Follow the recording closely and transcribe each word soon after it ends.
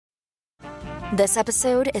This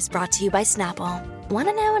episode is brought to you by Snapple. Want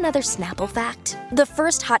to know another Snapple fact? The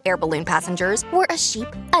first hot air balloon passengers were a sheep,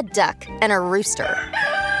 a duck, and a rooster.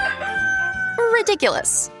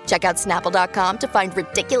 Ridiculous. Check out Snapple.com to find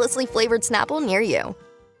ridiculously flavored Snapple near you.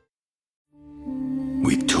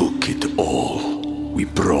 We took it all. We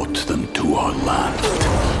brought them to our land.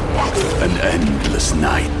 An endless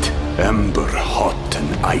night, ember hot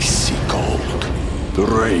and icy cold. The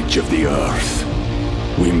rage of the earth.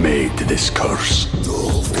 We made this curse.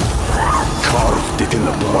 Carved it in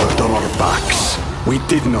the blood on our backs. We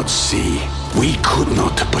did not see. We could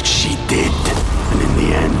not, but she did. And in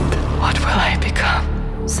the end... What will I become?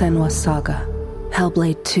 Senua's Saga.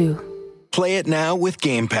 Hellblade 2. Play it now with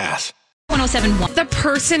Game Pass. 1071. The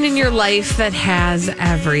person in your life that has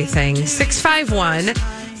everything.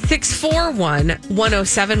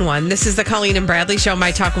 651-641-1071. This is the Colleen and Bradley Show,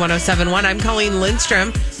 My Talk 1071. I'm Colleen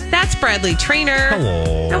Lindstrom. That's Bradley Trainer.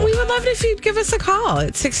 Hello. And we would love it if you'd give us a call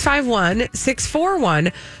at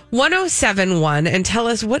 651-641-1071 and tell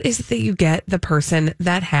us what is it that you get the person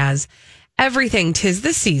that has everything. 'Tis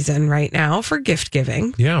the season right now for gift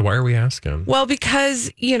giving. Yeah, why are we asking? Well,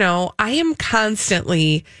 because, I am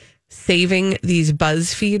constantly saving these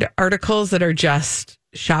BuzzFeed articles that are just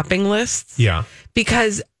shopping lists. Yeah.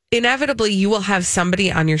 Because inevitably you will have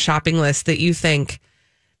somebody on your shopping list that you think,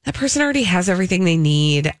 that person already has everything they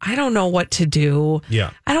need. I don't know what to do. Yeah.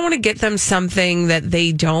 I don't want to get them something that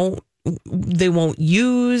they won't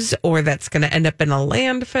use, or that's going to end up in a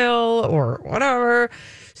landfill or whatever.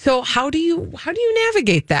 So how do you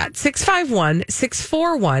navigate that?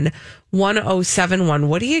 651-641-1071.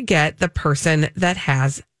 What do you get the person that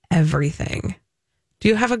has everything? Do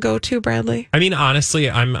you have a go-to, Bradley? I mean, honestly,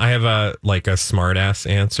 I have a smart ass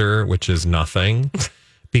answer, which is nothing,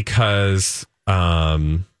 because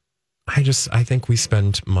I think we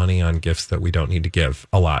spend money on gifts that we don't need to give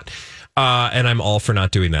a lot. And I'm all for not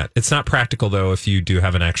doing that. It's not practical, though, if you do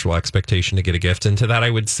have an actual expectation to get a gift. And to that, I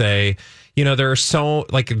would say, there are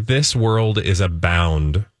this world is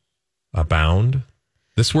abound.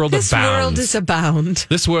 This world is abound.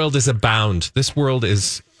 This world is abound. This world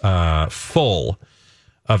is full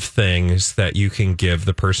of things that you can give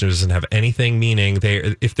the person who doesn't have anything, meaning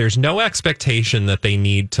if there's no expectation that they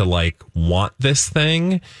need to want this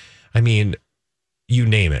thing, I mean, you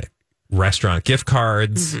name it, restaurant gift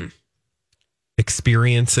cards,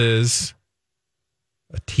 experiences,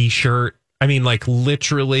 a t-shirt. I mean,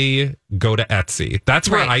 literally go to Etsy. That's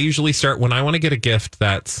where I usually start when I want to get a gift.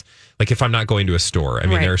 That's if I'm not going to a store. I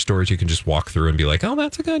mean, there are stores you can just walk through and be like, oh,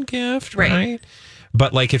 that's a good gift. Right.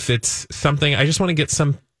 But if it's something, I just want to get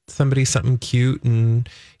somebody something cute and,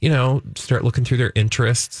 start looking through their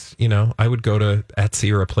interests. I would go to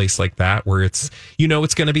Etsy or a place like that where it's,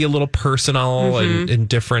 it's going to be a little personal and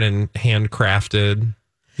different and handcrafted,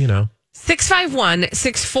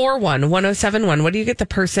 651-641-1071. What do you get the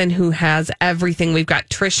person who has everything? We've got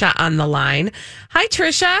Trisha on the line. Hi,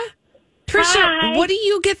 Trisha. Hi. What do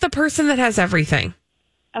you get the person that has everything?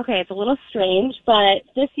 Okay, it's a little strange, but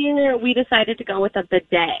this year we decided to go with a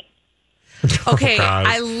bidet. Okay, Oh,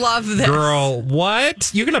 I love this. Girl,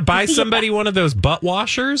 what? You're going to buy somebody one of those butt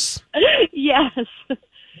washers? Yes. It's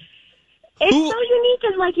so unique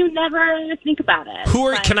and you never think about it.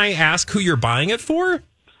 Can I ask who you're buying it for?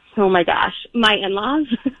 Oh my gosh, my in-laws.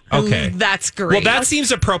 Okay. That's great. Well, that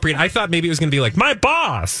seems appropriate. I thought maybe it was going to be my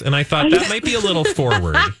boss, and I thought that might be a little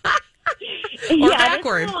forward. Or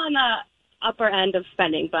backward. It's on the upper end of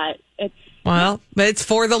spending, but it's... Well, but it's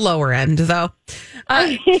for the lower end, though.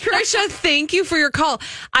 Trisha, thank you for your call.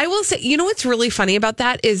 I will say, what's really funny about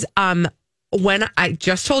that is when I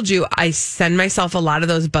just told you I send myself a lot of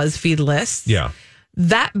those BuzzFeed lists. Yeah.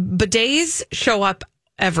 That bidets show up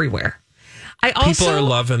everywhere. People are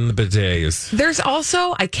loving the bidets. There's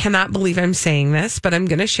also, I cannot believe I'm saying this, but I'm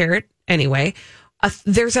going to share it anyway.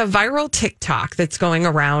 There's a viral TikTok that's going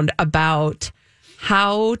around about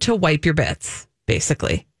how to wipe your bits,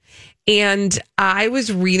 basically. And I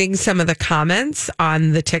was reading some of the comments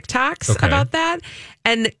on the TikToks about that.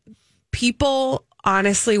 And people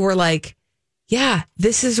honestly were like, yeah,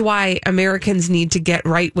 this is why Americans need to get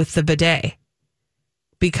right with the bidet.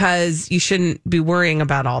 Because you shouldn't be worrying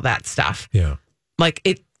about all that stuff. Yeah.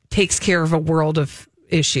 It takes care of a world of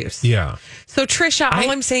issues. Yeah. So, Trisha,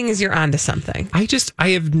 all I'm saying is you're onto something. I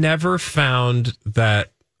have never found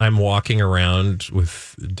that I'm walking around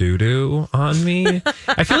with doo-doo on me.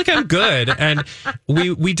 I feel like I'm good. And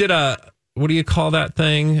we did what do you call that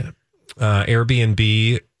thing?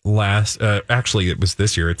 Airbnb actually it was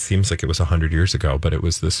this year. It seems like it was 100 years ago, but it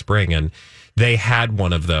was this spring. And they had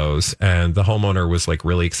one of those, and the homeowner was like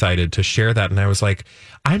really excited to share that. And I was like,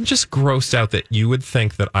 I'm just grossed out that you would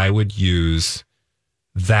think that I would use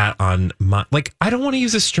that on my, like, I don't want to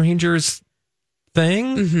use a stranger's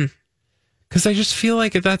thing because I just feel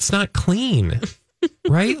like that's not clean,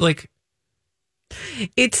 right? Like,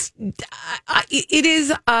 it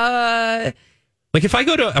is like if I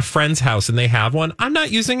go to a friend's house and they have one, I'm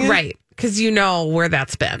not using it. Right. Because you know where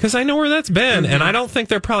that's been. Because I know where that's been. And I don't think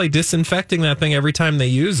they're probably disinfecting that thing every time they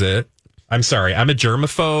use it. I'm sorry. I'm a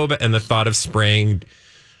germaphobe, and the thought of spraying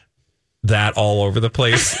that all over the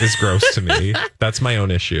place is gross to me. That's my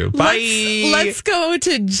own issue. Bye. Let's go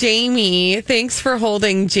to Jamie. Thanks for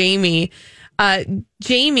holding, Jamie.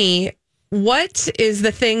 Jamie, what is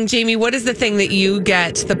the thing that you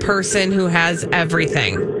get the person who has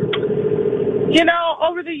everything? You know,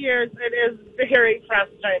 over the years, it is very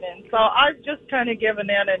frustrating. So I've just kind of given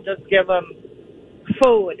in and just give them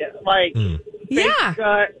food, like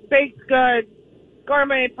baked goods,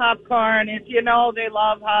 gourmet popcorn. If you know they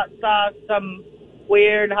love hot sauce, some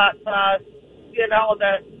weird hot sauce, you know,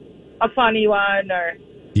 a funny one, or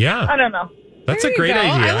I don't know. That's a great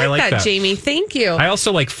idea. I like that, Jamie. Thank you. I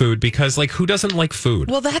also like food because, like, who doesn't like food?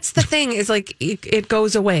 Well, that's the thing is, like, it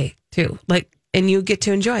goes away too, like, and you get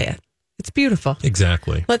to enjoy it. It's beautiful.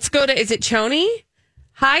 Exactly. Let's go to, is it Choni?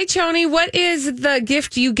 Hi, Choni. What is the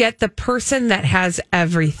gift you get the person that has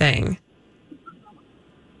everything?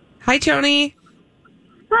 Hi, Choni.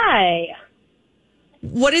 Hi.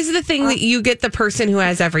 What is the thing that you get the person who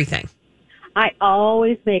has everything? I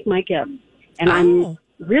always make my gifts. And I'm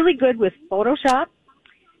really good with Photoshop.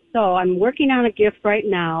 So I'm working on a gift right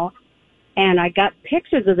now. And I got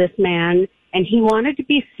pictures of this man. And he wanted to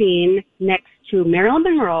be seen next to Marilyn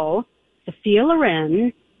Monroe, Sophia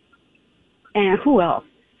Loren, and who else?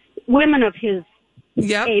 Women of his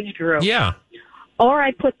age group. Yeah. Or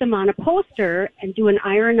I put them on a poster and do an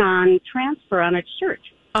iron-on transfer on a shirt.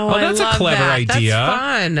 Oh, that's a clever idea. That's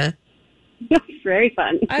fun. It's very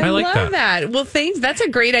fun. I like love that. Well, thanks. That's a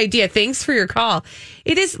great idea. Thanks for your call.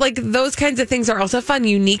 It is like those kinds of things are also fun,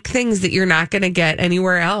 unique things that you're not going to get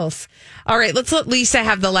anywhere else. All right, let's let Lisa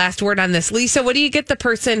have the last word on this. Lisa, what do you get the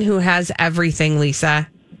person who has everything, Lisa?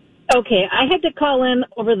 Okay, I had to call in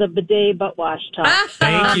over the bidet butt wash talk.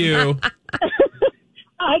 Thank you.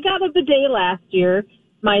 I got a bidet last year.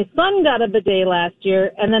 My son got a bidet last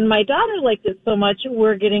year, and then my daughter liked it so much,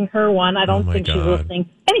 we're getting her one. I don't think she's listening.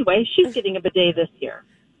 Anyway, she's getting a bidet this year.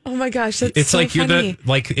 Oh my gosh, that's it's so like funny.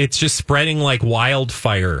 it's just spreading like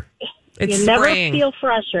wildfire. It's you never feel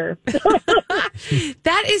fresher.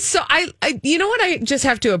 That is so. I you know what I just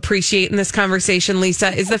have to appreciate in this conversation,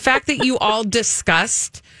 Lisa, is the fact that you all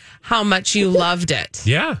discussed how much you loved it.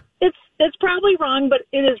 Yeah. It's probably wrong, but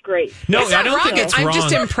it is great. No, it's not I don't wrong. think it's wrong. I'm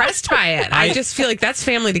just impressed by it. I just feel like that's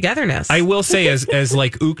family togetherness. I will say, as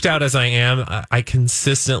like ooked out as I am, I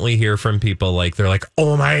consistently hear from people like they're like,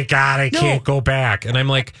 "Oh my god, I can't go back," and I'm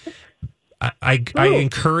like, I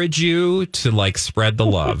encourage you to like spread the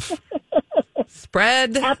love.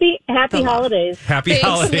 Spread happy holidays. Happy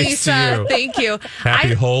holidays, Lisa. to you. Thank you.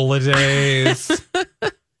 Happy holidays.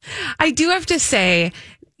 I do have to say,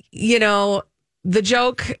 you know, the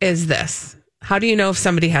joke is this. How do you know if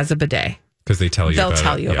somebody has a bidet? Because they tell you They'll about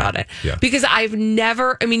tell it. you about it. Yeah. Because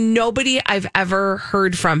nobody I've ever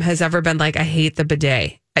heard from has ever been like, I hate the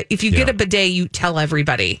bidet. If you get a bidet, you tell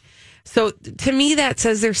everybody. So to me, that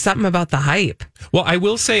says there's something about the hype. Well, I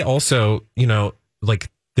will say also, you know, like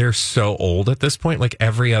they're so old at this point. Like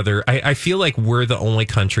every other, I feel like we're the only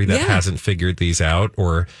country that hasn't figured these out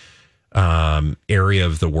or area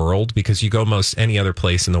of the world, because you go most any other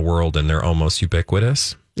place in the world and they're almost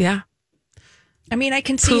ubiquitous. Yeah. I mean, I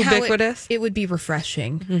can see how ubiquitous. It would be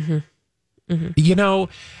refreshing. Mm-hmm. Mm-hmm. You know,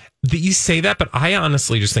 you say that, but I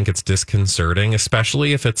honestly just think it's disconcerting,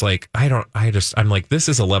 especially if it's like, I'm like, this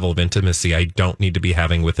is a level of intimacy I don't need to be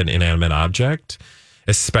having with an inanimate object,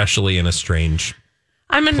 especially in a strange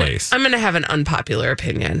place. I'm going to have an unpopular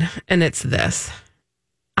opinion, and it's this.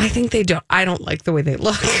 I think I don't like the way they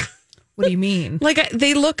look. What do you mean? Like,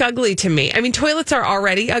 they look ugly to me. I mean, toilets are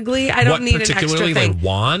already ugly. I don't need an extra thing. Particularly like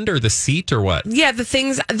wand or the seat or what? Yeah,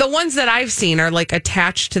 the ones that I've seen are like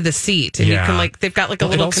attached to the seat, and you can like they've got like a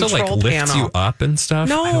little control panel. It also like lifts you up and stuff.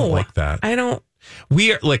 No, I don't like that. I don't.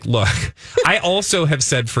 We are like, look. I also have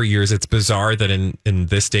said for years it's bizarre that in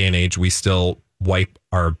this day and age we still wipe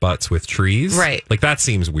our butts with trees. Right. Like that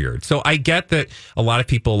seems weird. So I get that a lot of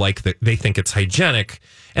people like that. They think it's hygienic,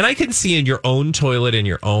 and I can see in your own toilet in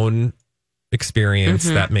your own experience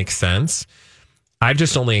that makes sense. I've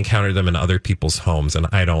just only encountered them in other people's homes, and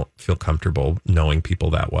I don't feel comfortable knowing people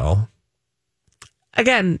that well.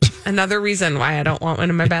 Again, another reason why I don't want one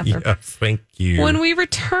in my bathroom. Yes, thank you. When we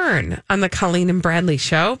return on the Colleen and Bradley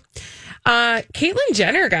show, Caitlyn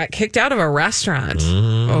Jenner got kicked out of a restaurant.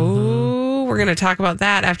 Mm-hmm. Oh, we're going to talk about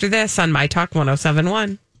that after this on My Talk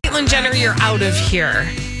 107.1. Caitlyn Jenner, you're out of here.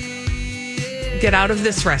 Get out of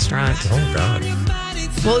this restaurant. Oh, God.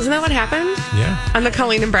 Well, isn't that what happened? Yeah. On the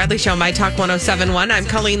Colleen and Bradley show, My Talk 107.1. I'm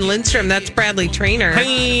Colleen Lindstrom. That's Bradley Trainer.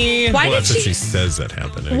 Hey. That's what she says that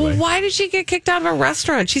happened anyway. Well, why did she get kicked out of a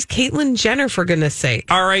restaurant? She's Caitlyn Jenner, for goodness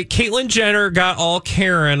sake. All right, Caitlyn Jenner got all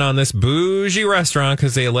Karen on this bougie restaurant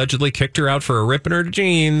because they allegedly kicked her out for ripping her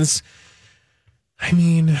jeans. I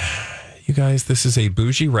mean, you guys, this is a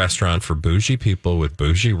bougie restaurant for bougie people with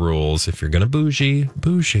bougie rules. If you're going to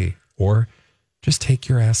bougie. Or just take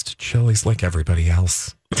your ass to Chili's like everybody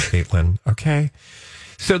else, Caitlyn. Okay?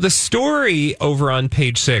 So the story over on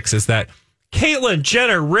page 6 is that Caitlyn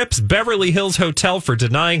Jenner rips Beverly Hills Hotel for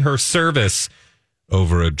denying her service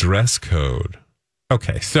over a dress code.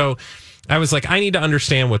 Okay, so I was like, I need to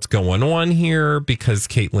understand what's going on here because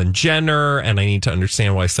Caitlyn Jenner, and I need to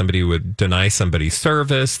understand why somebody would deny somebody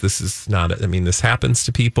service. This is not, I mean, this happens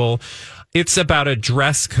to people. It's about a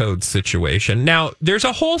dress code situation. Now, there's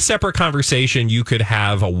a whole separate conversation. You could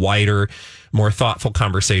have a wider, more thoughtful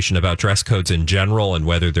conversation about dress codes in general and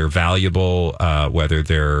whether they're valuable, whether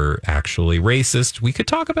they're actually racist. We could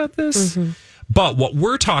talk about this. Mm-hmm. But what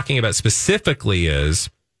we're talking about specifically is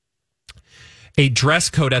a dress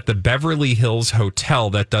code at the Beverly Hills Hotel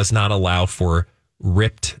that does not allow for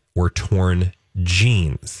ripped or torn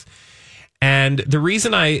jeans. And the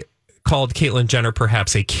reason I called Caitlyn Jenner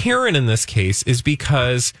perhaps a Karen in this case is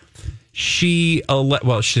because she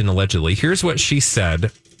didn't allegedly. Here's what she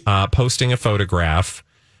said, posting a photograph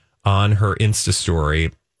on her Insta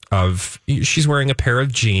story of she's wearing a pair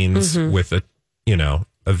of jeans with a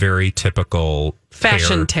very typical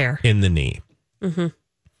fashion tear in the knee. Mm-hmm.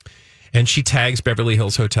 And she tags Beverly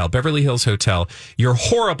Hills Hotel. Beverly Hills Hotel, your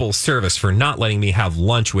horrible service for not letting me have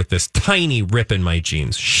lunch with this tiny rip in my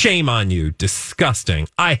jeans. Shame on you. Disgusting.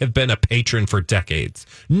 I have been a patron for decades.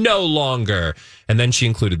 No longer. And then she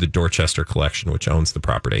included the Dorchester Collection, which owns the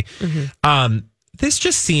property. Mm-hmm. This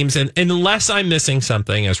just seems, and unless I'm missing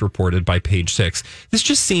something as reported by page 6, this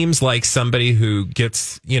just seems like somebody who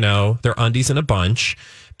gets, their undies in a bunch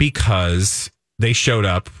because they showed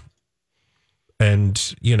up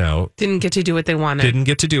and, didn't get to do what they wanted. Didn't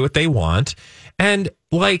get to do what they want. And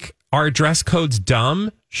are dress codes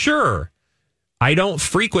dumb? Sure. I don't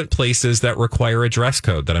frequent places that require a dress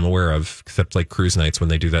code that I'm aware of, except cruise nights when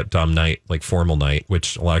they do that dumb night, formal night,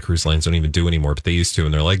 which a lot of cruise lines don't even do anymore, but they used to.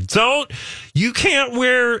 And they're like, you can't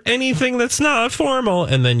wear anything that's not formal.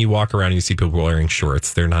 And then you walk around and you see people wearing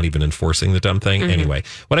shorts. They're not even enforcing the dumb thing. Mm-hmm. Anyway,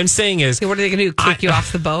 what I'm saying is, what are they going to do? Kick you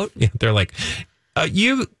off the boat? Yeah, they're like,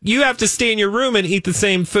 you have to stay in your room and eat the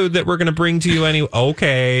same food that we're going to bring to you anyway.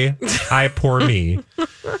 Okay. Poor me.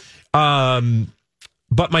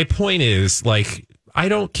 But my point is, I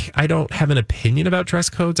don't have an opinion about dress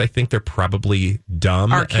codes. I think they're probably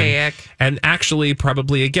dumb, archaic, and actually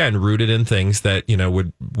probably again rooted in things that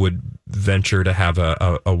would venture to have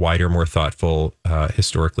a wider, more thoughtful,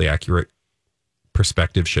 historically accurate,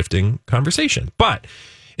 perspective shifting conversation. But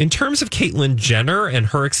in terms of Caitlyn Jenner and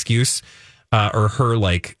her excuse, or her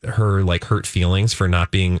hurt feelings for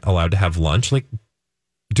not being allowed to have lunch,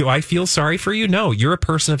 do I feel sorry for you? No, you're a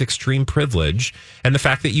person of extreme privilege. And the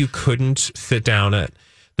fact that you couldn't sit down at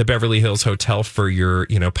the Beverly Hills Hotel for your,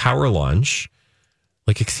 power lunch,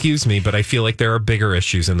 excuse me, but I feel like there are bigger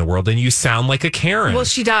issues in the world and you sound like a Karen. Well,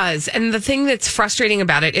 she does. And the thing that's frustrating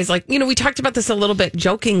about it is we talked about this a little bit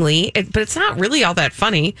jokingly, but it's not really all that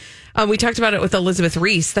funny. We talked about it with Elizabeth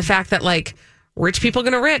Reese, the fact that rich people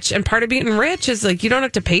gonna rich, and part of being rich is you don't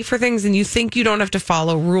have to pay for things and you think you don't have to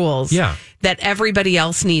follow rules that everybody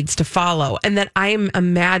else needs to follow. And that I'm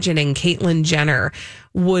imagining Caitlyn Jenner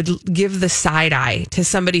would give the side eye to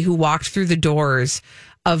somebody who walked through the doors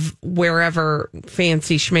of wherever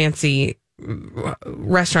fancy schmancy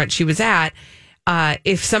restaurant she was at.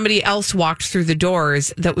 If somebody else walked through the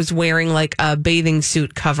doors that was wearing a bathing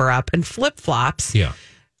suit cover up and flip flops. Yeah.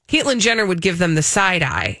 Caitlyn Jenner would give them the side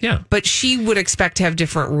eye, but she would expect to have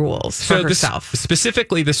different rules for herself.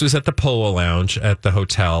 Specifically, this was at the Polo Lounge at the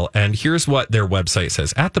hotel, and here's what their website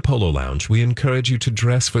says. At the Polo Lounge, we encourage you to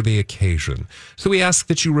dress for the occasion. So we ask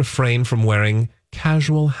that you refrain from wearing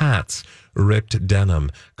casual hats, ripped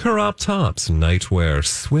denim, crop tops, nightwear,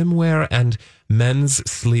 swimwear, and men's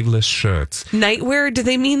sleeveless shirts. Nightwear? Do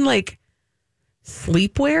they mean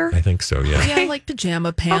sleepwear? I think so, yeah. Yeah,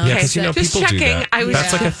 pajama pants. Okay. Yeah, because just people checking. do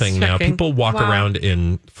that. That's a thing now. People walk around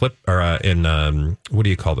in flip or in what do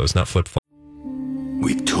you call those? Not flip flops.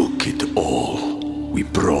 We took it all. we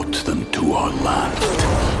brought them to our land.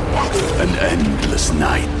 An endless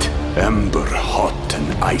night, ember hot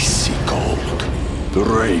and icy cold. The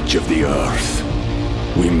rage of the earth.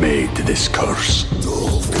 We made this curse.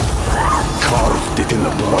 Carved it in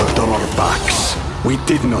the blood on our backs. We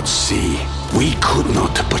did not see. We could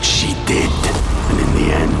not, but she did. And in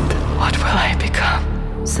the end... What will I become?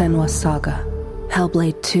 Senua's Saga.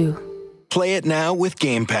 Hellblade 2. Play it now with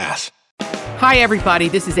Game Pass. Hi, everybody.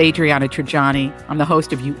 This is Adriana Trajani. I'm the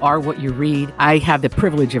host of You Are What You Read. I have the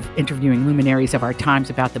privilege of interviewing luminaries of our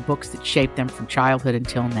times about the books that shaped them from childhood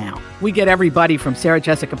until now. We get everybody from Sarah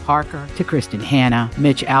Jessica Parker to Kristen Hanna,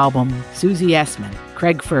 Mitch Albom, Susie Essman,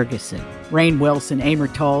 Craig Ferguson, Rainn Wilson, Amor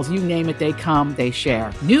Tolls, you name it, they come, they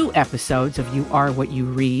share. New episodes of You Are What You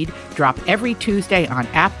Read drop every Tuesday on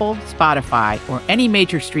Apple, Spotify, or any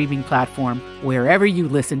major streaming platform wherever you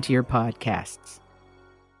listen to your podcasts.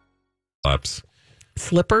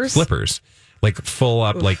 Slippers, like full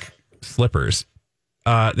up, like slippers.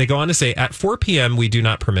 They go on to say, at 4 p.m., we do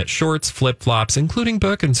not permit shorts, flip-flops, including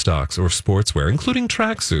Birkenstocks, or sportswear, including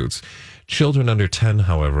tracksuits. Children under 10,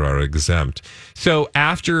 however, are exempt. So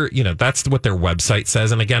after, that's what their website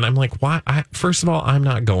says. And again, I'm like, why? First of all, I'm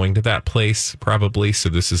not going to that place probably. So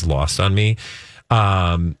this is lost on me.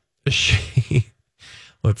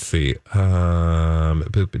 Let's see. There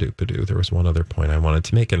was one other point I wanted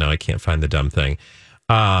to make, and now I can't find the dumb thing.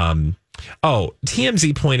 TMZ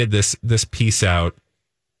pointed this piece out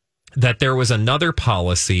that there was another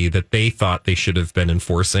policy that they thought they should have been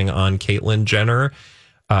enforcing on Caitlyn Jenner,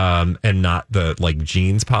 and not the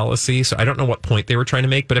jeans policy. So I don't know what point they were trying to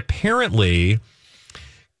make, but apparently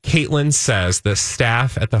Caitlyn says the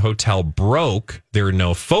staff at the hotel broke their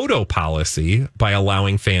no photo policy by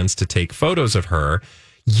allowing fans to take photos of her.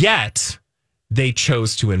 Yet they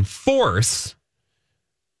chose to enforce,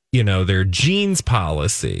 their jeans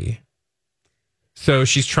policy. So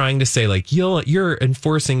she's trying to say, you're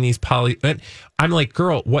enforcing these I'm like,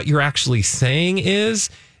 girl, what you're actually saying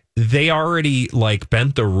is they already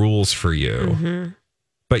bent the rules for you. Mm-hmm.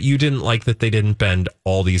 But you didn't like that they didn't bend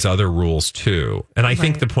all these other rules too. And I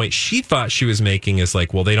think the point she thought she was making is they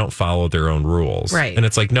don't follow their own rules. Right. And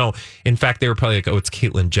it's no, in fact, they were probably it's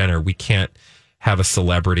Caitlyn Jenner. We can't have a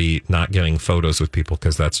celebrity not getting photos with people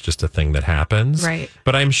because that's just a thing that happens. Right.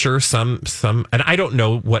 But I'm sure some, and I don't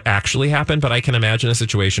know what actually happened, but I can imagine a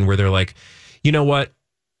situation where they're like, you know what,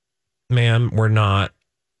 ma'am,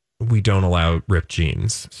 we don't allow ripped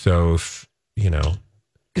jeans. So if you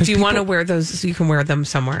want to wear those, you can wear them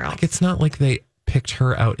somewhere else. It's not like they picked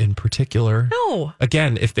her out in particular. No.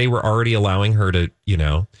 Again, if they were already allowing her to,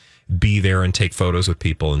 be there and take photos with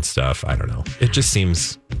people and stuff, I don't know. It just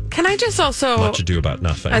seems. Can I just also much ado about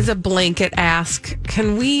nothing? As a blanket ask,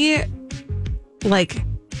 can we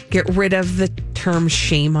get rid of the term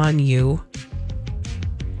 "shame on you"?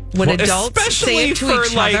 When adults say it to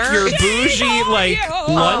each other, your bougie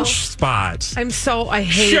lunch spot. I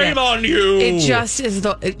hate it. Shame on you. It just is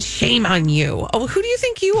shame on you. Oh, who do you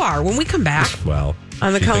think you are? When we come back,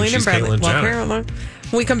 on the Colleen and Bradley.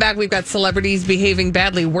 When we come back, we've got celebrities behaving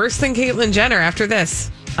badly, worse than Caitlyn Jenner. After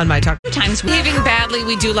this, on My Talk. Sometimes behaving badly,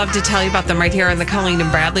 we do love to tell you about them right here on the Colleen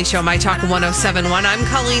and Bradley Show, My Talk 107.1. I'm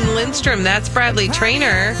Colleen Lindstrom. That's Bradley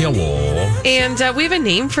Traynor. Hello. And we have a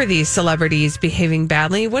name for these celebrities behaving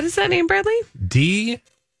badly. What is that name, Bradley? D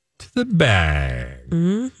to the bag.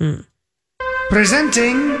 Mm-hmm.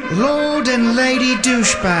 Presenting Lord and Lady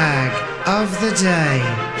Douchebag of the Day.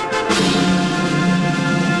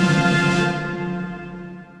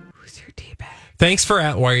 Thanks for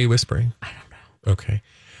why are you whispering? I don't know. Okay.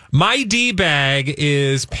 My D-bag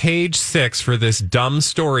is page 6 for this dumb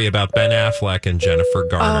story about Ben Affleck and Jennifer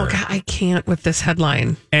Garner. Oh, God, I can't with this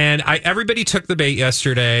headline. And everybody took the bait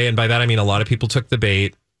yesterday, and by that I mean a lot of people took the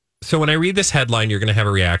bait. So when I read this headline, you're going to have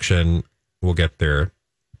a reaction. We'll get there.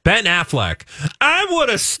 Ben Affleck, I would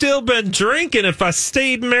have still been drinking if I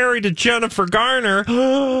stayed married to Jennifer Garner.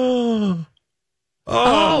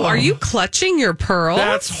 Oh, are you clutching your pearls?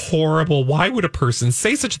 That's horrible. Why would a person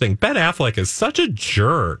say such a thing? Ben Affleck is such a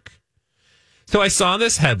jerk. So I saw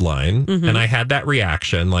this headline and I had that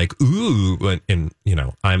reaction ooh, and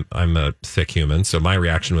I'm a sick human. So my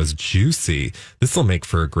reaction was juicy. This will make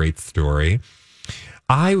for a great story.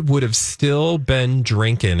 I would have still been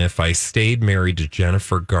drinking if I stayed married to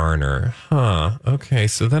Jennifer Garner. Huh. Okay.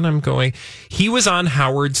 So then I'm going, he was on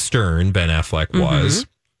Howard Stern, Ben Affleck was.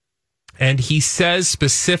 And he says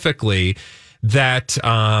specifically that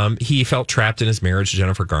he felt trapped in his marriage to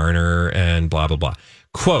Jennifer Garner and blah, blah, blah.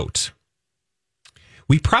 Quote,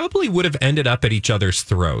 we probably would have ended up at each other's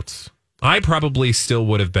throats. I probably still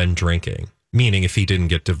would have been drinking, meaning if he didn't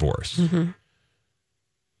get divorced.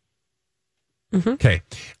 Okay.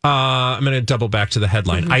 I'm going to double back to the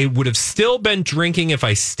headline. I would have still been drinking if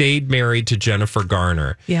I stayed married to Jennifer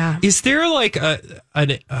Garner. Yeah. Is there like a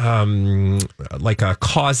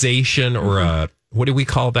causation or a, what do we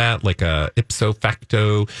call that? Like a ipso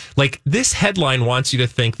facto? Like this headline wants you to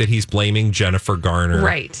think that he's blaming Jennifer Garner.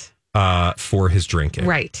 Right. For his drinking.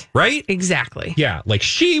 Right. Right? Exactly. Yeah. Like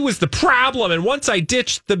she was the problem. And once I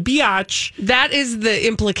ditched the biatch. That is the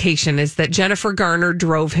implication, is that Jennifer Garner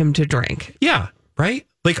drove him to drink. Yeah. Right?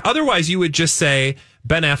 Like otherwise you would just say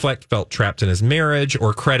Ben Affleck felt trapped in his marriage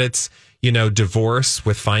or credits, divorce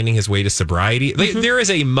with finding his way to sobriety. There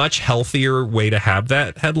is a much healthier way to have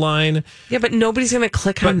that headline. Yeah, but nobody's going to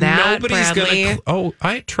click on that. Nobody's going to.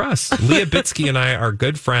 I trust. Leah Bitsky and I are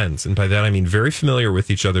good friends. And by that, I mean very familiar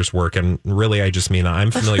with each other's work. And really, I just mean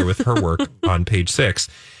I'm familiar with her work on Page Six.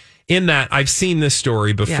 In that, I've seen this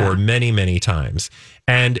story before many, many times.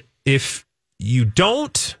 And if you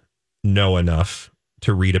don't know enough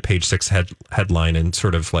to read a Page Six headline and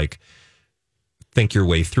sort of like think your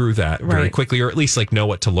way through that very quickly, or at least like know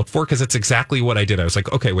what to look for, because it's exactly what I did. I was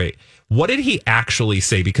like, okay, wait, what did he actually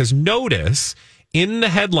say? Because notice in the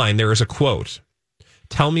headline there is a quote.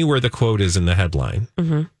 Tell me where the quote is in the headline.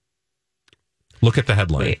 Look at the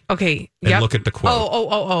headline. Wait, okay. And look at the quote.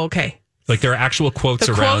 Oh, okay. Like there are actual quotes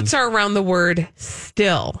the around. The quotes are around the word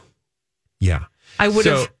still. Yeah. I would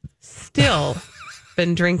have still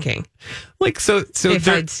been drinking. Like so if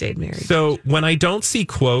I'd stayed married. So when I don't see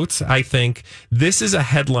quotes, I think this is a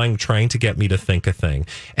headline trying to get me to think a thing.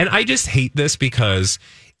 And I just hate this because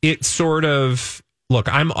it sort of, look,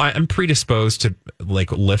 I'm predisposed to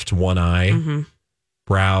like lift one eye,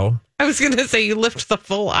 brow. I was going to say you lift the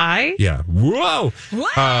full eye. Yeah. Whoa.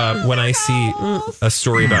 When I see a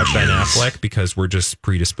story about Ben Affleck, because we're just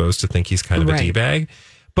predisposed to think he's kind of a D-bag.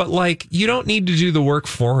 But like, you don't need to do the work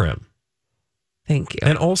for him. Thank you.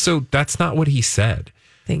 And also, that's not what he said.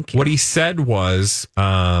 Thank you. What he said was,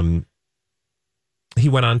 he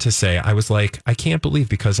went on to say, I was like, I can't believe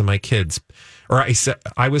because of my kids. Or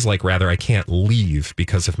I was like, rather, I can't leave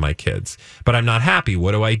because of my kids. But I'm not happy.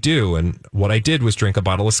 What do I do? And what I did was drink a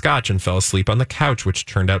bottle of scotch and fell asleep on the couch, which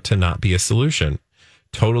turned out to not be a solution.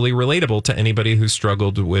 Totally relatable to anybody who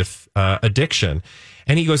struggled with addiction.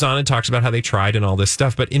 And he goes on and talks about how they tried and all this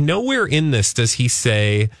stuff. But nowhere in this does he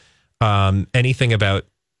say anything about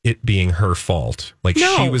it being her fault. Like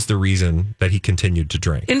she was the reason that he continued to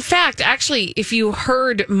drink. In fact, actually, if you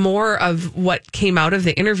heard more of what came out of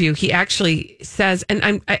the interview, he actually says,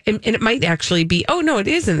 and it might actually be, it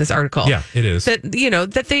is in this article. Yeah, it is. That,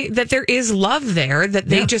 that there is love there, that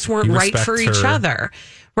they just weren't right for each other.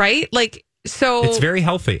 Right? Like, so it's very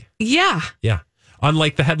healthy. Yeah. Yeah.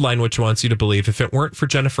 Unlike the headline, which wants you to believe if it weren't for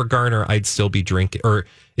Jennifer Garner, I'd still be drinking. Or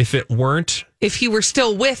if he were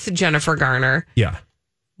still with Jennifer Garner. Yeah.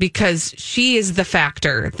 Because she is the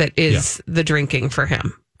factor that is the drinking for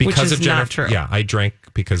him. Because which is of Jennifer. Not true. Yeah. I drank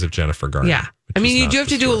because of Jennifer Garner. Yeah. I mean, you do have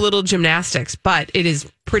to do a little gymnastics, but it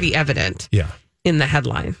is pretty evident. Yeah. In the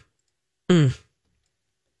headline. And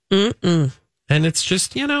it's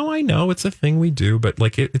just, I know it's a thing we do, but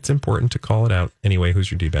like it's important to call it out. Anyway,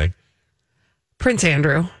 who's your D-bag? Prince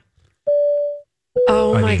Andrew.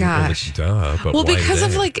 Oh my gosh. Well, because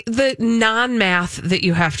of like the non-math that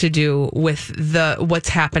you have to do with what's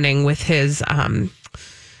happening with his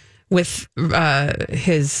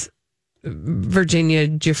Virginia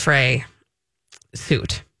Giuffre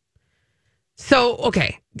suit. So,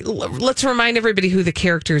 okay, let's remind everybody who the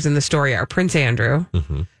characters in the story are. Prince Andrew,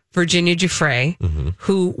 Virginia Giuffre,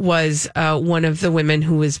 who was one of the women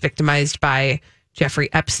who was victimized by Jeffrey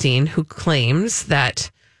Epstein, who claims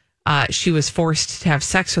that she was forced to have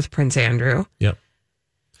sex with Prince Andrew. Yep.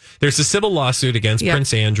 There's a civil lawsuit against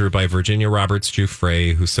Prince Andrew by Virginia Roberts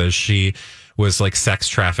Giuffre, who says she was like sex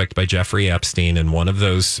trafficked by Jeffrey Epstein, and one of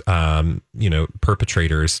those,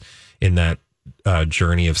 perpetrators in that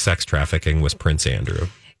journey of sex trafficking was Prince Andrew.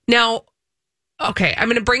 Now, okay, I'm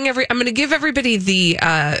going to give everybody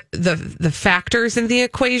the factors in the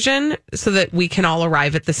equation so that we can all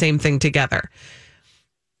arrive at the same thing together.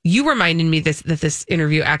 You reminded me that this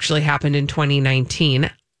interview actually happened in 2019.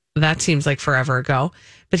 That seems like forever ago.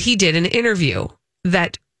 But he did an interview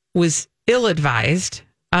that was ill-advised,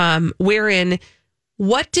 wherein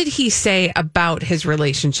what did he say about his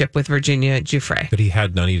relationship with Virginia Giuffre? That he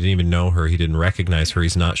had none. He didn't even know her. He didn't recognize her.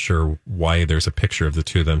 He's not sure why there's a picture of the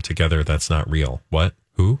two of them together. That's not real. What?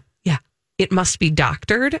 Who? Yeah. It must be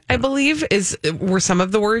doctored, I believe, were some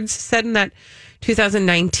of the words said in that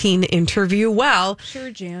 2019 interview. Well, sure,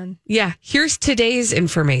 Jan. Yeah. Here's today's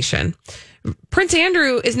information. Prince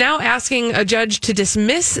Andrew is now asking a judge to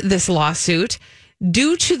dismiss this lawsuit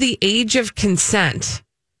due to the age of consent.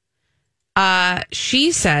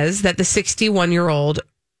 She says that the 61-year-old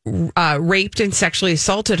raped and sexually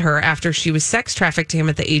assaulted her after she was sex trafficked to him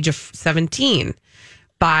at the age of 17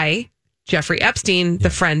 by Jeffrey Epstein, the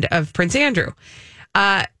friend of Prince Andrew.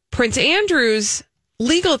 Prince Andrew's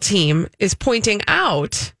legal team is pointing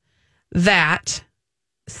out that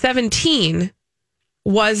 17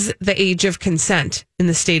 was the age of consent in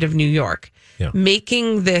the state of New York,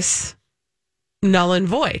 making this null and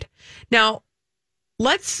void. Now,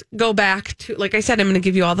 let's go back to, like I said, I'm going to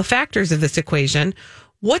give you all the factors of this equation.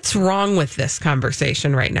 What's wrong with this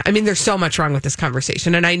conversation right now? I mean, there's so much wrong with this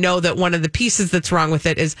conversation. And I know that one of the pieces that's wrong with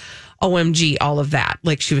it is OMG, all of that.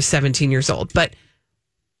 Like she was 17 years old. But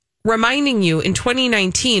reminding you, in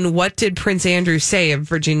 2019, what did Prince Andrew say of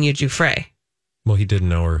Virginia Giuffre? Well, he didn't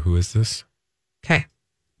know her. Who is this? Okay.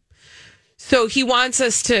 So he wants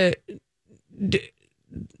us to...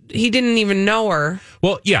 He didn't even know her.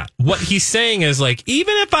 Well, yeah. What he's saying is like,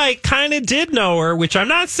 even if I kind of did know her, which I'm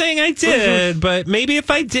not saying I did, but maybe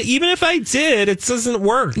if I did, even if I did, it doesn't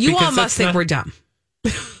work. You all must think we're dumb.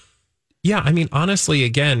 Yeah. I mean, honestly,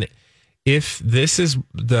 again, if this is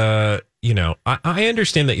the, I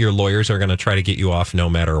understand that your lawyers are going to try to get you off no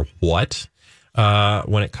matter what.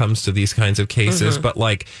 When it comes to these kinds of cases, but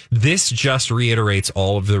like this just reiterates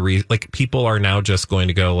all of the like people are now just going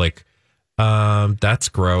to go like, that's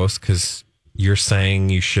gross because you're saying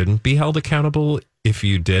you shouldn't be held accountable if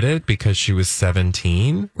you did it because she was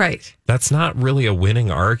 17. Right. That's not really a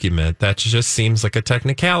winning argument. That just seems like a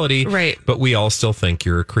technicality. Right. But we all still think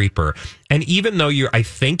you're a creeper. And even though I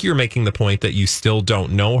think you're making the point that you still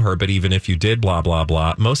don't know her, but even if you did, blah, blah,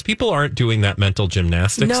 blah, most people aren't doing that mental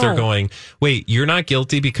gymnastics. No. They're going, wait, you're not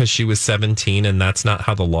guilty because she was 17 and that's not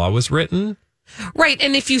how the law was written? Right.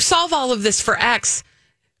 And if you solve all of this for X,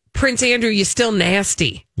 Prince Andrew, you're still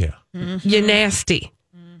nasty. Yeah. You're nasty.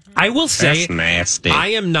 I will say, that's nasty. I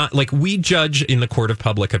am not, like, we judge in the court of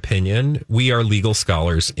public opinion. We are legal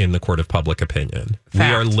scholars in the court of public opinion. Fact. We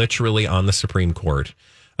are literally on the Supreme Court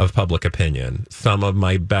of public opinion. Some of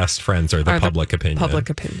my best friends are the public opinion. Public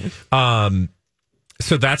opinion.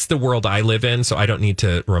 So that's the world I live in. So I don't need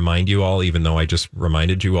to remind you all, even though I just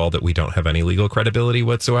reminded you all that we don't have any legal credibility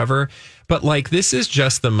whatsoever. But, like, this is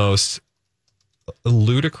just the most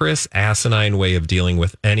ludicrous, asinine way of dealing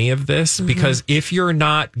with any of this, because if you're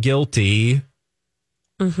not guilty,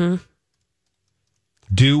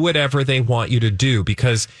 do whatever they want you to do,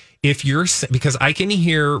 because because I can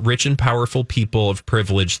hear rich and powerful people of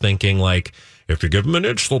privilege thinking like, if you give them an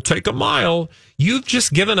inch, they'll take a mile. You've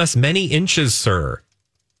just given us many inches, sir.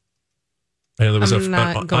 I know there was I'm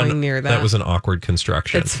not going near that. That was an awkward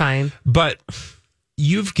construction. It's fine. But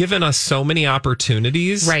you've given us so many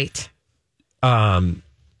opportunities. Right.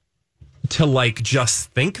 To like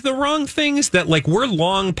just think the wrong things that like we're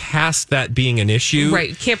long past that being an issue. Right.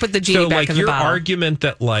 You can't put the genie back in the bottle. Your argument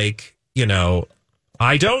that like,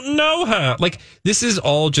 I don't know her. Like this is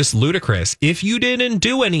all just ludicrous. If you didn't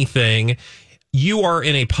do anything, you are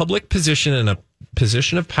in a public position, in a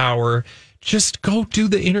position of power. Just go do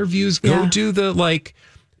the interviews. Go do the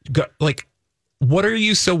what are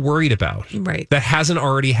you so worried about? Right. That hasn't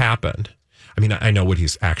already happened. I mean, I know what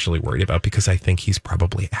he's actually worried about because I think he's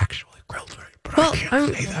probably actually grilled. But I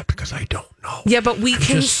can't say that because I don't know. Yeah, but we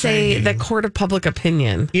can say the court of public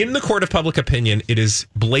opinion. In the court of public opinion, it is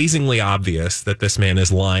blazingly obvious that this man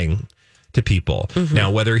is lying to people.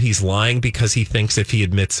 Now, whether he's lying because he thinks if he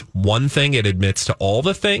admits one thing, it admits to all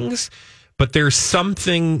the things, but there's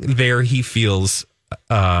something there he feels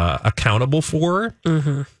accountable for.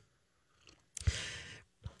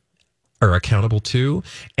 Or accountable to,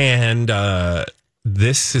 and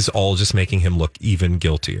this is all just making him look even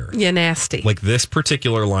guiltier. Yeah, nasty. Like this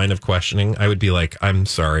particular line of questioning, I would be like, I'm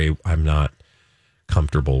sorry, I'm not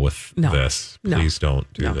comfortable with this. Please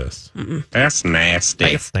don't do this. That's nasty.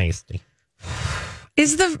 That's nasty.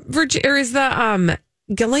 Is the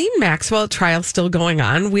Ghislaine Maxwell trial still going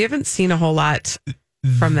on? We haven't seen a whole lot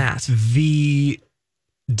from that. The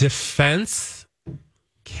defense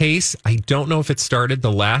case, I don't know if it started.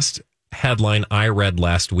 The last headline I read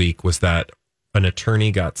last week was that an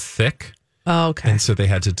attorney got sick. Oh, okay. And so they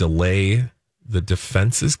had to delay the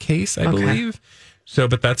defense's case, I believe. So,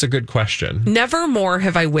 but that's a good question. Never more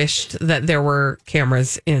have I wished that there were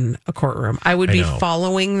cameras in a courtroom. I would be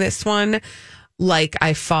following this one like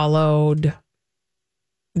I followed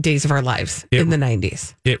Days of Our Lives in the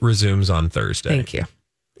 90s. It resumes on Thursday. Thank you.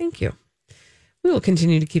 Thank you. We will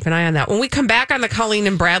continue to keep an eye on that. When we come back on the Colleen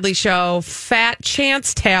and Bradley show, Fat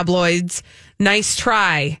Chance tabloids, nice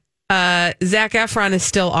try. Zac Efron is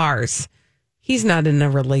still ours. He's not in a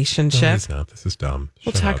relationship. No, he's not. This is dumb.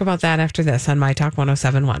 We'll talk about that after this on My Talk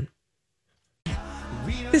 107.1.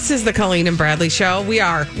 This is the Colleen and Bradley Show. We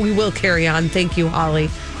will carry on. Thank you, Holly.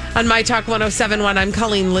 On My Talk 107.1, I'm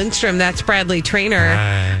Colleen Lindstrom. That's Bradley Trainer.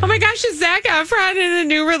 Hi. Oh my gosh, is Zac Efron in a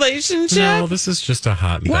new relationship? No, this is just a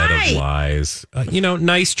hotbed of lies.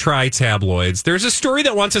 Nice try, tabloids. There's a story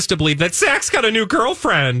that wants us to believe that Zac's got a new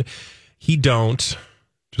girlfriend. He don't.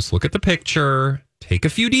 Just look at the picture. Take a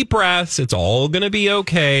few deep breaths. It's all going to be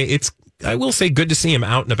okay. It's, I will say, good to see him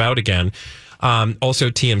out and about again. Also,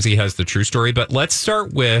 TMZ has the true story. But let's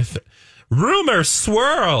start with rumor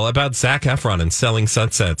swirl about Zac Efron and Selling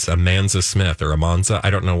Sunsets, Amanza Smith or Amanza.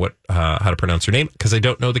 I don't know how to pronounce her name because I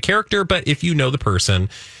don't know the character. But if you know the person,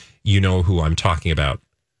 you know who I'm talking about.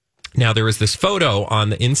 Now, there was this photo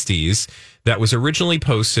on the Insties that was originally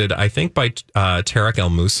posted, I think, by Tarek El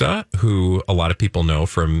Moussa, who a lot of people know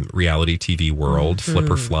from reality TV world, Flip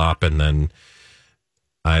or Flop, and then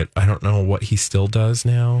I don't know what he still does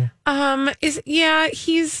now. He's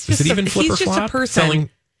just is it even Flip or Flop? A person.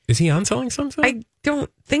 Is he on Selling Sunset? I don't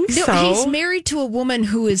think no, so. He's married to a woman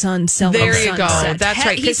who is on Selling Sunset. There you go. That's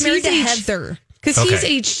right. He's married to Heather. Because he's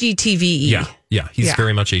HGTV. Yeah. He's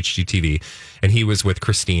very much HGTV. And he was with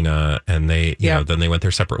Christina, and they, then they went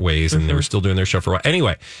their separate ways, and they were still doing their show for a while.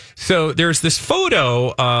 Anyway, so there's this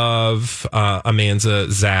photo of Amanza,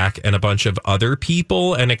 Zac, and a bunch of other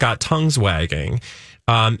people, and it got tongues wagging.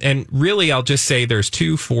 And really, I'll just say there's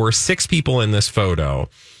 2, 4, 6 people in this photo.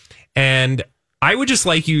 And I would just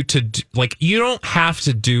like you to, you don't have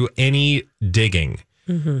to do any digging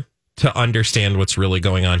to understand what's really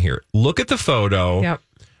going on here. Look at the photo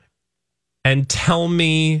and tell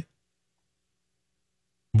me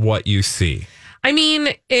what you see. I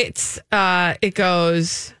mean, it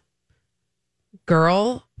goes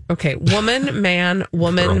girl, woman, man,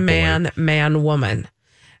 woman, girl, man, man, woman.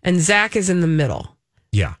 And Zac is in the middle.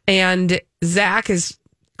 Yeah. And Zac is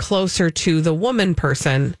closer to the woman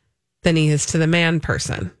person than he is to the man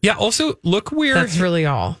person. Yeah. Also, look where that's really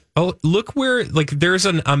all. Oh, look where there's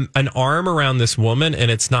an arm around this woman,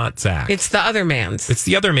 and it's not Zac. It's the other man's. It's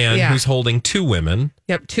the other man who's holding 2 women.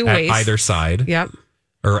 Yep, 2 ways either side. Yep,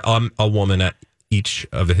 or a woman at each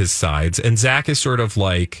of his sides, and Zac is sort of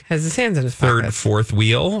like has his hands in his third, pockets. 4th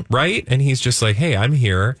wheel, right? And he's just like, "Hey, I'm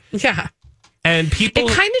here." Yeah. And people,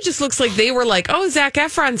 it kind of just looks like they were like, "Oh, Zac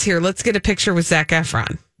Efron's here. Let's get a picture with Zac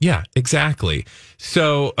Efron." Yeah, exactly.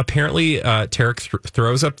 So apparently, Tarek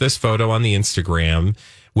throws up this photo on the Instagram,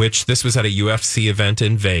 which this was at a UFC event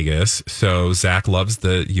in Vegas. So Zac loves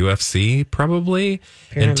the UFC, probably.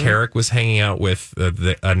 Apparently. And Tarek was hanging out with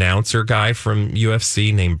the announcer guy from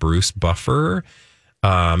UFC named Bruce Buffer,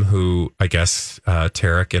 who I guess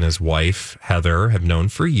Tarek and his wife, Heather, have known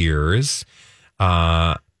for years.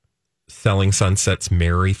 Selling Sunset's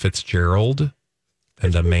Mary Fitzgerald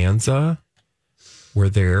and Amanza were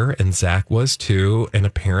there, and Zac was too. And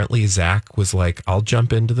apparently Zac was like, I'll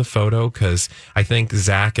jump into the photo because I think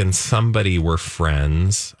Zac and somebody were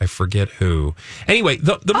friends. I forget who. Anyway,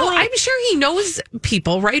 I'm sure he knows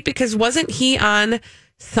people, right? Because wasn't he on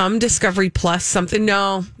some Discovery Plus something?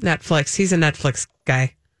 No, Netflix. He's a Netflix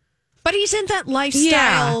guy. But he's in that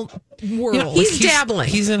lifestyle world. He's dabbling.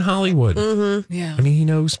 He's in Hollywood. Yeah. I mean, he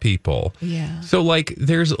knows people. Yeah. So,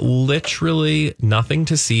 there's literally nothing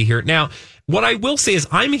to see here. Now, what I will say is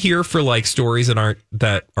I'm here for, stories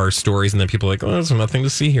that are stories, and then people are like, oh, there's nothing to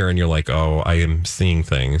see here. And you're like, oh, I am seeing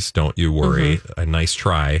things. Don't you worry. A nice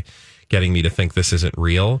try getting me to think this isn't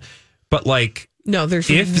real. But, no, there's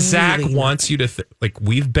if really Zac wants you to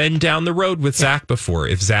we've been down the road with Zac before.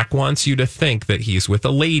 If Zac wants you to think that he's with a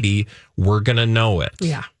lady, we're gonna know it.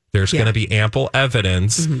 Yeah, there's gonna be ample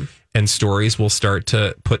evidence, and stories will start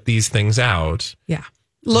to put these things out. Yeah,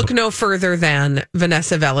 look no further than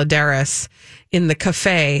Vanessa Valadares in the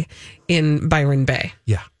cafe in Byron Bay.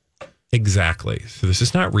 Yeah. Exactly. So this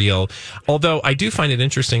is not real. Although I do find it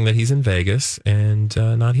interesting that he's in Vegas and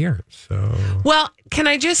not here. So, well, can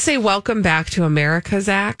I just say welcome back to America,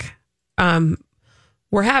 Zac?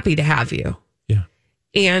 We're happy to have you. Yeah.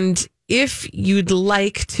 And if you'd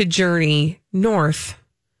like to journey north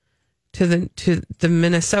to the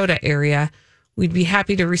Minnesota area, we'd be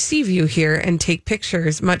happy to receive you here and take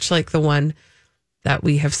pictures, much like the one that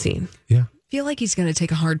we have seen. Yeah. I feel like he's going to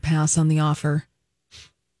take a hard pass on the offer.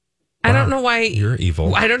 Wow. I don't know why you're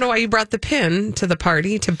evil. I don't know why you brought the pin to the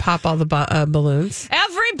party to pop all the balloons.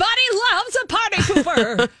 Everybody loves a party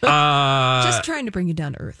pooper. Just trying to bring you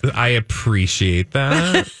down to earth. I appreciate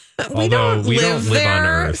that. we don't live on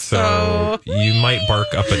Earth, so you might bark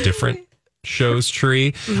up a different show's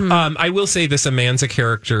tree. I will say this: Amanza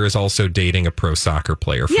character is also dating a pro soccer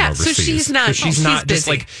player from overseas. So she's not. She's not just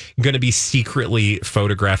going to be secretly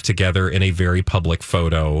photographed together in a very public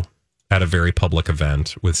photo at a very public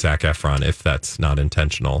event with Zac Efron if that's not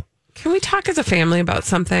intentional. Can we talk as a family about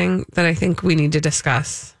something that I think we need to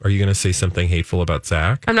discuss? Are you going to say something hateful about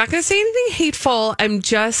Zac? I'm not going to say anything hateful.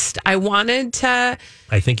 I wanted to...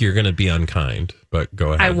 I think you're going to be unkind, but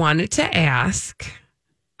go ahead. I wanted to ask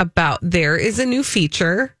about, there is a new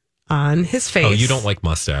feature on his face. Oh, you don't like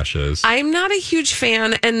mustaches. I'm not a huge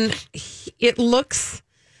fan, and it looks...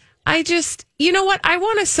 you know what? I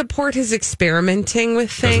want to support his experimenting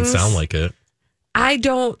with things. Doesn't sound like it. I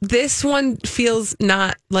don't. This one feels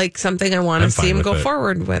not like something I want to see him go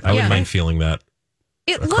forward with. I wouldn't mind feeling that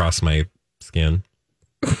across my skin.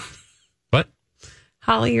 What?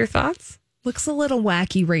 Holly, your thoughts? Looks a little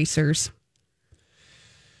wacky racers.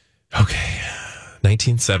 Okay.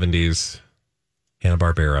 1970s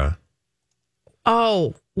Hanna-Barbera.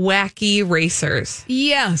 Oh, wacky racers.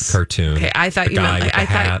 Yes. Cartoon. Okay, I thought you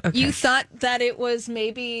meant you thought that it was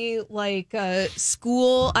maybe like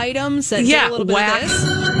school items that did a little bit of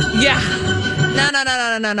this? Yeah.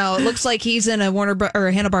 No. It looks like he's in a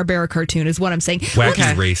Hanna-Barbera cartoon is what I'm saying.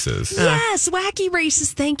 Wacky races. Yes, wacky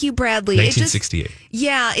races. Thank you, Bradley. 1968.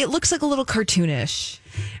 It looks like a little cartoonish.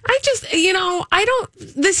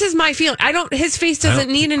 This is my feeling. His face doesn't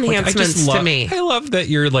need enhancements to me. I love that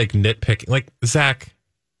you're like nitpicking. Like, Zac,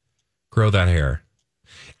 grow that hair.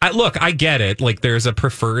 I get it. Like, there's a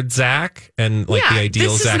preferred Zac, and like the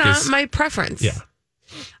ideal Zac is not my preference. Yeah.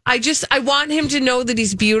 I want him to know that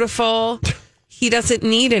he's beautiful. He doesn't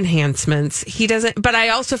need enhancements. He doesn't, but I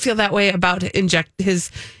also feel that way about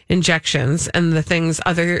his injections and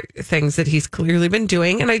other things that he's clearly been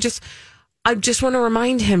doing. And I just want to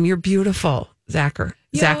remind him, you're beautiful, Zachary.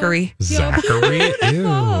 Zachary? Ew,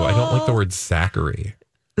 I don't like the word Zachary.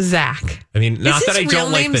 Zac. I mean, not that I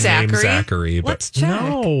don't like the name Zachary, but let's check.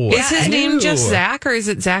 No. Is his name just Zac, or is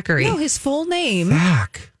it Zachary? No, his full name.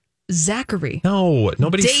 Zachary. No,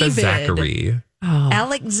 nobody says Zachary. Oh.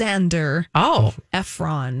 Alexander. Oh.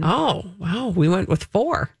 Efron. Oh, wow. We went with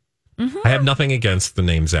 4. Mm-hmm. I have nothing against the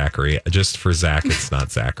name Zachary. Just for Zac, it's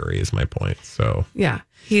not Zachary is my point. So yeah,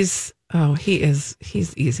 he's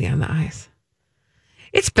easy on the eyes.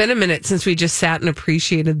 It's been a minute since we just sat and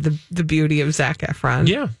appreciated the beauty of Zac Efron.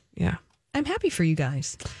 Yeah. I'm happy for you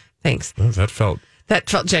guys. Thanks. Well, that felt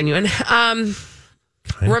genuine.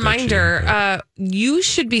 Reminder, you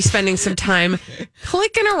should be spending some time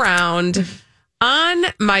clicking around on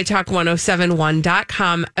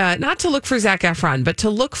mytalk1071.com, not to look for Zac Efron, but to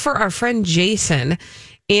look for our friend Jason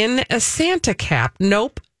in a Santa cap.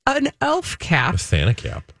 Nope, an elf cap. A Santa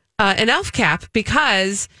cap. An elf cap,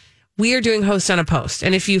 because we are doing Host on a Post.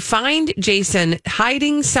 And if you find Jason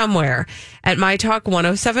hiding somewhere at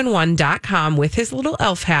mytalk1071.com with his little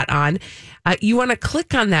elf hat on, you want to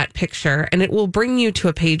click on that picture and it will bring you to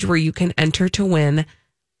a page where you can enter to win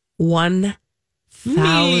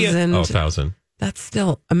 1,000. 1,000. That's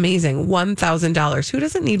still amazing. $1,000. Who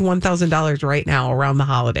doesn't need $1,000 right now around the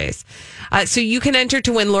holidays? So you can enter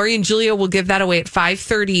to win. Lori and Julia will give that away at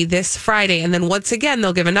 5:30 this Friday. And then once again,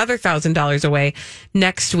 they'll give another $1,000 away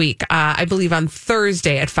next week. I believe on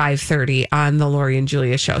Thursday at 5:30 on the Lori and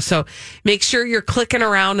Julia show. So make sure you're clicking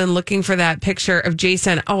around and looking for that picture of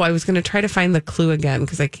Jason. Oh, I was going to try to find the clue again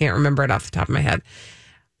because I can't remember it off the top of my head.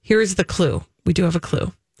 Here's the clue. We do have a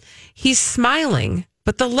clue. He's smiling,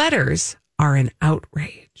 but the letters are an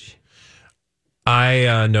outrage.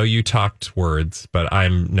 I know you talked words, but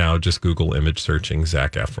I'm now just Google image searching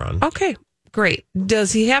Zac Efron. Okay, great.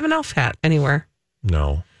 Does he have an elf hat anywhere?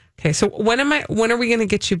 No. Okay, so when are we going to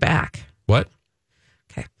get you back? What?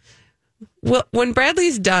 Okay. Well, when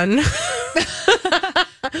Bradley's done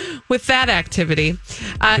with that activity,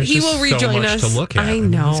 he will rejoin us. To look at. I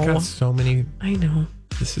know. He's got so many. I know.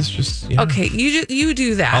 This is just okay. You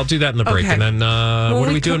do that. I'll do that in the break, and then what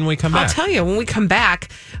do we do when we come back? I'll tell you when we come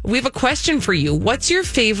back. We have a question for you. What's your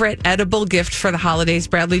favorite edible gift for the holidays,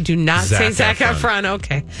 Bradley? Do not say Zac Efron.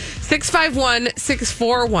 Okay,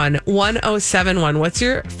 651-641-1071. What's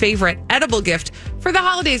your favorite edible gift for the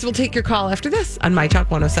holidays? We'll take your call after this on My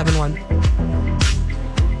Talk 1071.